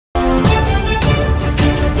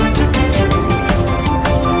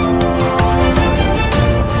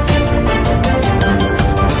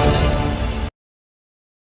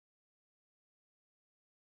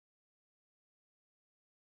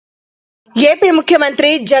AP ముఖ్యమంత్రి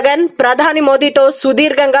జగన్ ప్రధాని మోదీతో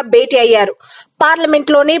సుదీర్ఘంగా భేటీ అయ్యారు.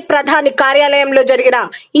 పార్లమెంట్ లోని ప్రధాని కార్యాలయంలో జరిగిన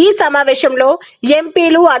ఈ సమావేశంలో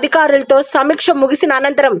ఎంపీలు అధికారులతో సమీక్ష ముగిసిన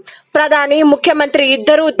అనంతరం ప్రధాని ముఖ్యమంత్రి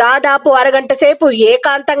ఇద్దరూ దాదాపు అరగంట సేపు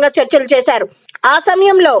ఏకాంతంగా చర్చలు చేశారు. ఆ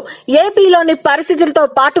సమయంలో ఏపీలోని పరిస్థితులతో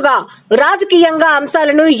పాటుగా రాజకీయంగా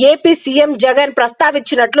అంశాలను ఏపీ సీఎం జగన్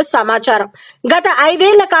ప్రస్తావించినట్లు సమాచారం. గత 5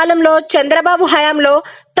 ఏళ్ల కాలంలో చంద్రబాబు హయాంలో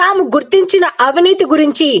తాము గుర్తించిన అవినీతి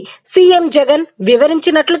గురించి సీఎం జగన్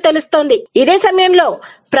వివరించినట్లు తెలుస్తోంది. ఇదే సమయంలో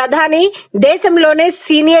ప్రధాని దేశంలోనే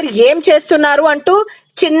సీనియర్ ఏం చేస్తున్నారు అంటూ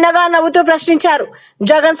చిన్నగా నవ్వుతూ ప్రశ్నించారు.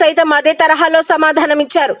 జగన్ సైతం అదే తరహాలో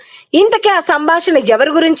సమాధానమిచ్చారు. ఇంతకీ ఆ సంభాషణ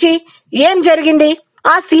ఎవరి గురించి, ఏం జరిగింది,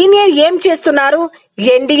 ఆ సీనియర్ ఏం చేస్తున్నారు?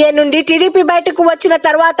 ఎన్డీఏ నుండి టీడీపీ బయటకు వచ్చిన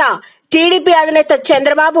తర్వాత టీడీపీ అధినేత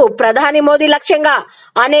చంద్రబాబు ప్రధాని మోదీ లక్ష్యంగా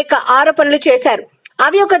అనేక ఆరోపణలు చేశారు.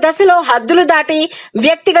 అవి ఒక దశలో హద్దులు దాటి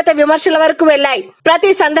వ్యక్తిగత విమర్శల వరకు వెళ్లాయి.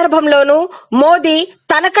 ప్రతి సందర్భంలోనూ మోదీ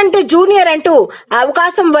తనకంటే జూనియర్ అంటూ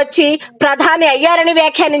అవకాశం వచ్చి ప్రధాని అయ్యారని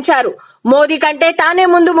వ్యాఖ్యానించారు. మోదీ కంటే తానే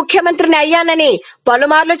ముందు ముఖ్యమంత్రిని అయ్యానని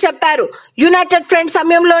పలుమార్లు చెప్పారు. యునైటెడ్ ఫ్రంట్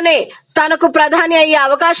సమయంలోనే తనకు ప్రధాని అయ్యే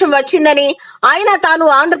అవకాశం వచ్చిందని, అయినా తాను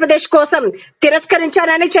ఆంధ్రప్రదేశ్ కోసం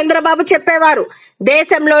తిరస్కరించానని చంద్రబాబు చెప్పేవారు.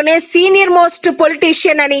 దేశంలోనే సీనియర్ మోస్ట్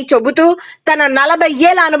పొలిటీషియన్ అని చెబుతూ తన 40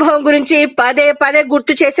 ఏళ్ల అనుభవం గురించి పదే పదే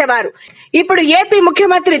గుర్తు చేసేవారు. ఇప్పుడు ఏపీ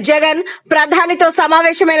ముఖ్యమంత్రి జగన్ ప్రధానితో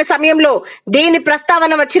సమావేశమైన సమయంలో దీని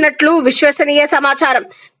ప్రస్తావన వచ్చినట్లు విశ్వసనీయ సమాచారం.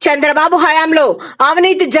 చంద్రబాబు హయాంలో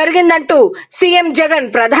అవినీతి జరిగిందంటూ సీఎం జగన్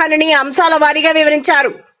ప్రధానిని అంశాల వారీగా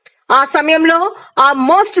వివరించారు. ఆ సమయంలో ఆ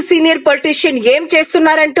మోస్ట్ సీనియర్ పొలిటీషియన్ ఏం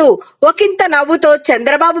చేస్తున్నారంటూ ఒకంత నవ్వుతో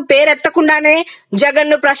చంద్రబాబు పేరెత్తకుండానే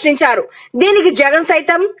జగన్ ను ప్రశ్నించారు. దీనికి జగన్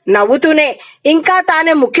సైతం నవ్వుతూనే ఇంకా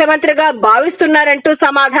తానే ముఖ్యమంత్రిగా భావిస్తున్నారంటూ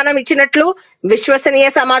సమాధానం ఇచ్చినట్లు విశ్వసనీయ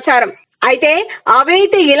సమాచారం. అయితే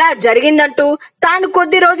అవినీతి ఇలా జరిగిందంటూ తాను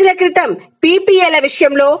కొద్ది రోజుల క్రితం పీపీఏల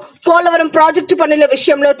విషయంలో, పోలవరం ప్రాజెక్టు పనుల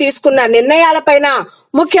విషయంలో తీసుకున్న నిర్ణయాలపైన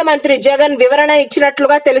ముఖ్యమంత్రి జగన్ వివరణ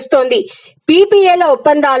ఇచ్చినట్లుగా తెలుస్తోంది. పీపీఏల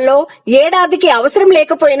ఒప్పందాల్లో ఏడాదికి అవసరం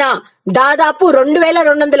లేకపోయినా దాదాపు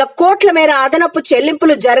 2200 కోట్ల మేర అదనపు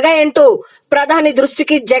చెల్లింపులు జరిగాయంటూ ప్రధాని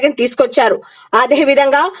దృష్టికి జగన్ తీసుకొచ్చారు.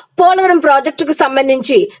 అదేవిధంగా పోలవరం ప్రాజెక్టుకు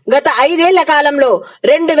సంబంధించి గత 5 ఏళ్ల కాలంలో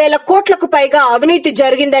 2000 కోట్లకు పైగా అవినీతి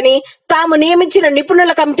జరిగిందని తాము నియమించిన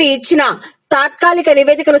నిపుణుల కమిటీ ఇచ్చిన తాత్కాలిక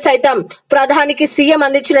నివేదికను సైతం ప్రధానికి సీఎం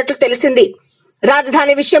అందించినట్లు తెలిసింది.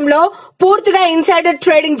 రాజధాని విషయంలో పూర్తిగా ఇన్సైడర్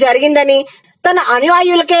ట్రేడింగ్ జరిగిందని, తన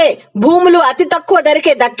అనుయాయులకే భూములు అతి తక్కువ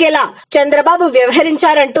ధరకే దక్కేలా చంద్రబాబు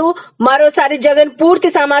వ్యవహరించారంటూ మరోసారి జగన్ పూర్తి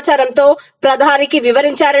సమాచారంతో ప్రధానికి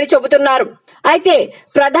వివరించారని చెబుతున్నారు. అయితే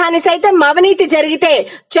ప్రధాని సైతం అవినీతి జరిగితే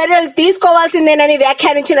చర్యలు తీసుకోవాల్సిందేనని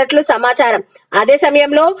వ్యాఖ్యానించినట్లు సమాచారం. అదే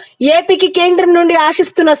సమయంలో ఏపీకి కేంద్రం నుండి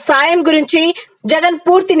ఆశిస్తున్న సాయం గురించి జగన్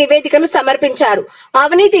పూర్తి నివేదికను సమర్పించారు.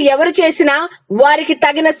 అవినీతి ఎవరు చేసినా వారికి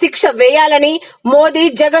తగిన శిక్ష వేయాలని మోదీ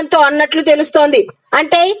జగన్ తో అన్నట్లు తెలుస్తోంది.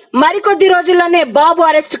 అంటే మరికొద్ది రోజుల్లోనే బాబు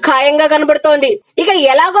అరెస్ట్ ఖాయంగా కనబడుతోంది. ఇక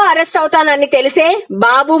ఎలాగో అరెస్ట్ అవుతానని తెలిసే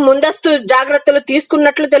బాబు ముందస్తు జాగ్రత్తలు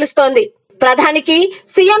తీసుకున్నట్లు తెలుస్తోంది. ప్రధానికి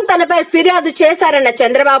సీఎం తనపై ఫిర్యాదు చేశారన్న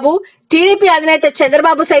చంద్రబాబు, టీడీపీ అధినేత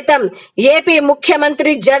చంద్రబాబు సైతం ఏపీ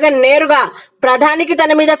ముఖ్యమంత్రి జగన్ నేరుగా ప్రధానికి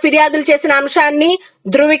తన మీద ఫిర్యాదులు చేసిన అంశాన్ని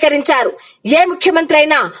ధృవీకరించారు. ఏ ముఖ్యమంత్రి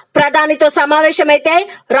అయినా ప్రధానితో సమావేశమైతే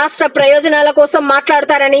రాష్ట్ర ప్రయోజనాల కోసం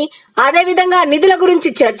మాట్లాడతారని, అదేవిధంగా నిధుల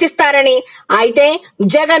గురించి చర్చిస్తారని, అయితే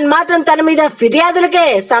జగన్ మాత్రం తన మీద ఫిర్యాదులకే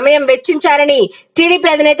సమయం వెచ్చించారని టీడీపీ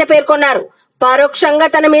అధినేత పేర్కొన్నారు. పరోక్షంగా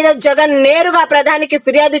తన మీద జగన్ నేరుగా ప్రధానికి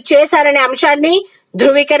ఫిర్యాదు చేశారనే అంశాన్ని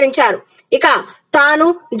ధృవీకరించారు. ఇక తాను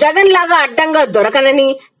జగన్ లాగా అడ్డంగా దొరకనని,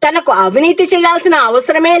 తనకు అవినీతి చేయాల్సిన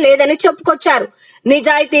అవసరమే లేదని చెప్పుకొచ్చారు.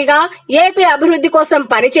 నిజాయితీగా ఏపీ అభివృద్ధి కోసం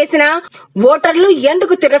పనిచేసిన ఓటర్లు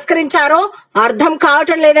ఎందుకు తిరస్కరించారో అర్థం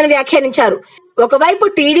కావటం లేదని వ్యాఖ్యానించారు. ఒకవైపు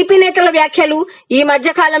టీడీపీ నేతల వ్యాఖ్యలు, ఈ మధ్య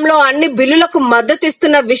కాలంలో అన్ని బిల్లులకు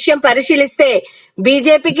మద్దతిస్తున్న విషయం పరిశీలిస్తే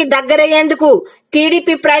బీజేపీకి దగ్గరయ్యేందుకు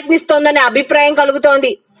టీడీపీ ప్రయత్నిస్తోందనే అభిప్రాయం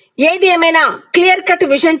కలుగుతోంది. ఏది ఏమైనా క్లియర్ కట్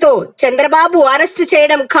విజన్ తో చంద్రబాబు అరెస్ట్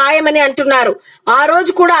చేయడం ఖాయమని అంటున్నారు. ఆ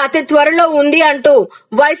రోజు కూడా అతి త్వరలో ఉంది అంటూ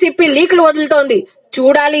వైసీపీ లీకులు వదులుతోంది.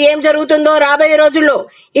 చూడాలి ఏం జరుగుతుందో రాబోయే రోజుల్లో.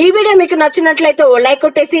 ఈ వీడియో మీకు నచ్చినట్లయితే ఓ లైక్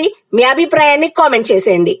కొట్టేసి మీ అభిప్రాయాన్ని కామెంట్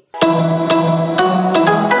చేసేయండి.